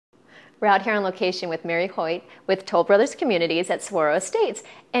We're out here on location with Mary Hoyt with Toll Brothers Communities at Saguaro Estates.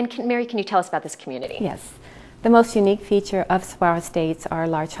 And Mary, can you tell us about this community? Yes. The most unique feature of Saguaro Estates are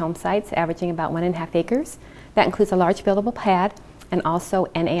large home sites averaging about 1.5 acres. That includes a large buildable pad and also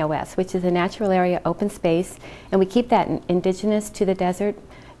an AOS, which is a natural area open space. And we keep that indigenous to the desert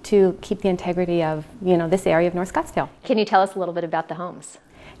to keep the integrity of, this area of North Scottsdale. Can you tell us a little bit about the homes?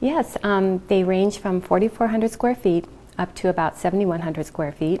 Yes, they range from 4,400 square feet up to about 7,100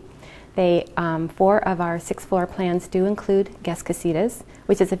 square feet. They, 4 of our 6 floor plans do include guest casitas,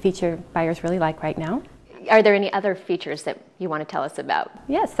 which is a feature buyers really like right now. Are there any other features that you want to tell us about?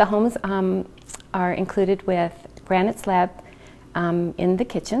 Yes, the homes are included with granite slab in the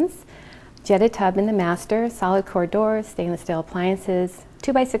kitchens, jetted tub in the master, solid core doors, stainless steel appliances,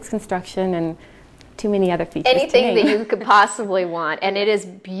 2x6 construction, and too many other features. Anything that you could possibly want. And it is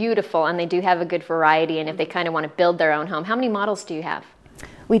beautiful, and they do have a good variety. And if they kind of want to build their own home, how many models do you have?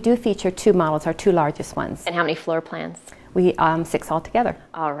 We do feature 2 models, our 2 largest ones. And how many floor plans? We 6 altogether.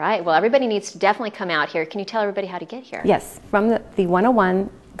 All right. Well, everybody needs to definitely come out here. Can you tell everybody how to get here? Yes. From the 101,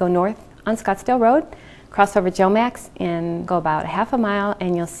 go north on Scottsdale Road, cross over Joe Max, and go about half a mile,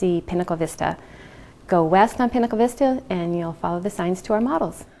 and you'll see Pinnacle Vista. Go west on Pinnacle Vista, and you'll follow the signs to our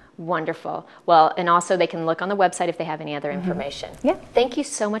models. Wonderful. Well, and also they can look on the website if they have any other information. Yeah. Thank you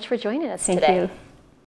so much for joining us today. Thank you.